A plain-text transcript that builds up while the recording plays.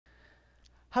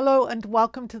Hello and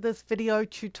welcome to this video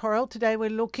tutorial. Today we're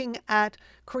looking at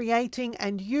creating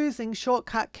and using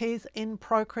shortcut keys in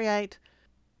Procreate.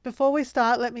 Before we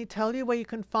start, let me tell you where you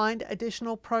can find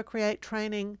additional Procreate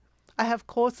training. I have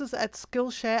courses at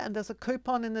Skillshare and there's a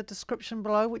coupon in the description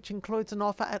below which includes an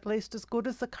offer at least as good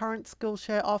as the current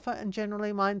Skillshare offer, and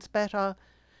generally mine's better.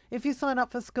 If you sign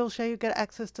up for Skillshare, you get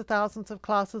access to thousands of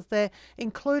classes there,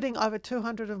 including over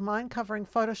 200 of mine covering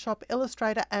Photoshop,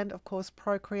 Illustrator and of course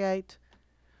Procreate.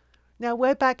 Now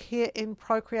we're back here in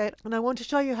Procreate and I want to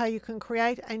show you how you can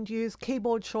create and use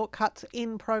keyboard shortcuts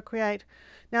in Procreate.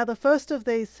 Now the first of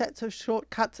these sets of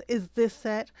shortcuts is this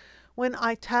set. When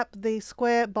I tap the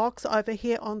square box over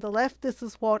here on the left, this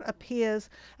is what appears,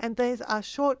 and these are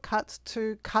shortcuts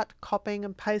to cut, copying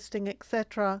and pasting,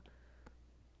 etc.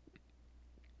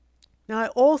 Now I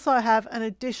also have an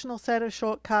additional set of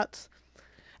shortcuts,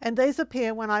 and these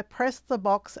appear when I press the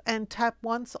box and tap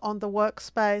once on the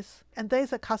workspace, and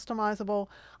these are customizable.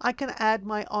 I can add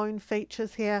my own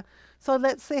features here. So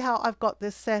let's see how I've got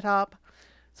this set up.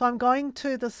 So I'm going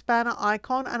to the spanner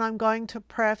icon and I'm going to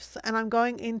Prefs and I'm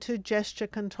going into Gesture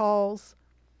Controls.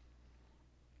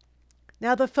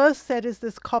 Now the first set is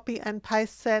this copy and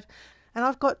paste set, and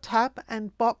I've got tap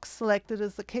and box selected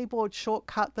as the keyboard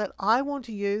shortcut that I want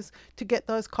to use to get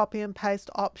those copy and paste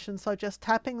options. So just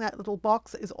tapping that little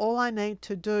box is all I need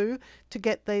to do to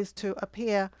get these to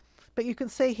appear. But you can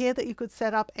see here that you could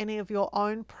set up any of your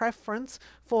own preference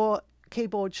for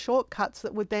keyboard shortcuts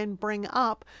that would then bring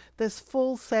up this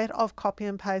full set of copy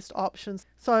and paste options.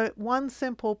 So one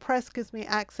simple press gives me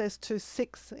access to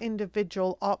 6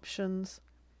 individual options.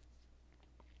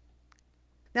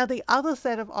 Now the other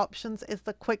set of options is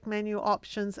the quick menu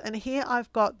options, and here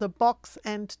I've got the box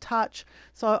and touch.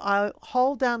 So I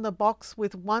hold down the box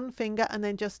with one finger and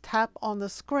then just tap on the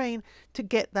screen to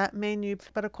get that menu.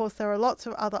 But of course there are lots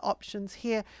of other options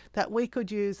here that we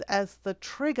could use as the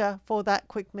trigger for that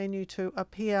quick menu to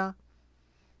appear.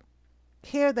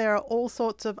 Here there are all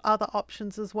sorts of other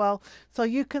options as well. So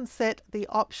you can set the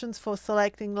options for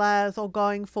selecting layers or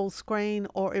going full screen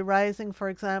or erasing, for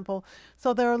example.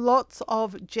 So there are lots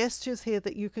of gestures here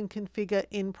that you can configure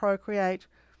in Procreate.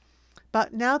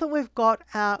 But now that we've got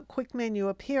our quick menu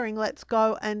appearing, let's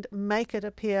go and make it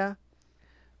appear,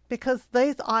 because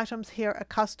these items here are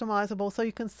customizable. So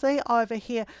you can see over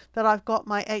here that I've got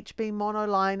my HB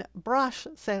monoline brush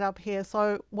set up here.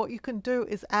 So what you can do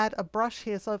is add a brush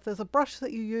here. So if there's a brush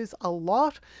that you use a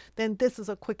lot, then this is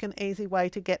a quick and easy way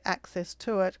to get access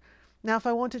to it. Now if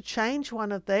I want to change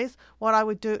one of these, what I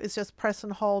would do is just press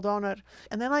and hold on it,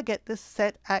 and then I get this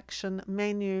set action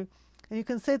menu. And you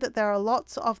can see that there are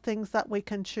lots of things that we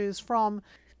can choose from.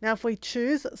 Now if we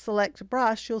choose select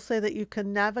brush, you'll see that you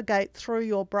can navigate through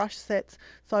your brush sets.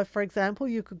 So for example,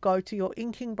 you could go to your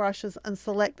inking brushes and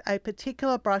select a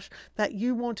particular brush that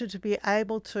you wanted to be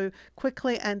able to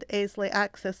quickly and easily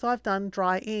access. So I've done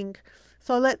dry ink.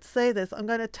 So let's see this. I'm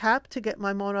going to tap to get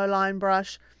my monoline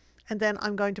brush, and then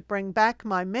I'm going to bring back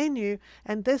my menu,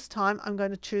 and this time I'm going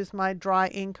to choose my dry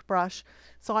ink brush.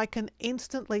 So I can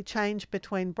instantly change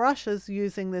between brushes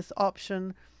using this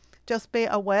option. Just be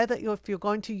aware that if you're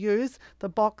going to use the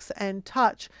box and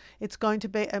touch, it's going to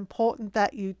be important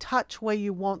that you touch where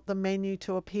you want the menu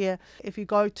to appear. If you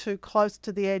go too close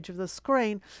to the edge of the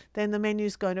screen, then the menu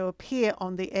is going to appear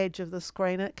on the edge of the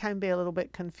screen. It can be a little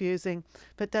bit confusing,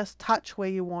 but just touch where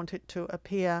you want it to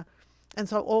appear. And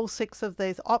so all 6 of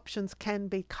these options can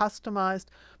be customized,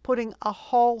 putting a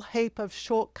whole heap of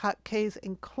shortcut keys,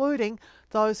 including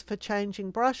those for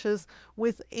changing brushes,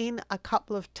 within a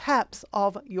couple of taps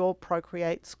of your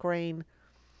Procreate screen.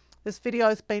 This video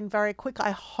has been very quick.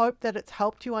 I hope that it's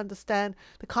helped you understand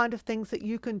the kind of things that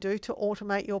you can do to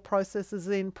automate your processes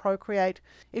in Procreate.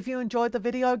 If you enjoyed the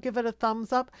video, give it a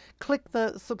thumbs up, click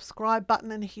the subscribe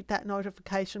button and hit that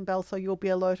notification bell so you'll be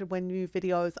alerted when new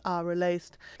videos are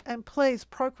released. And please,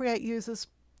 Procreate users,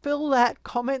 fill that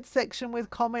comment section with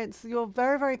comments. You're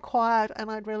very, very quiet, and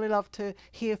I'd really love to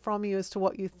hear from you as to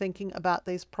what you're thinking about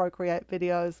these Procreate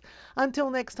videos.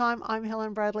 Until next time, I'm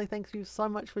Helen Bradley. Thank you so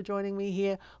much for joining me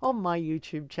here on my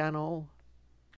YouTube channel.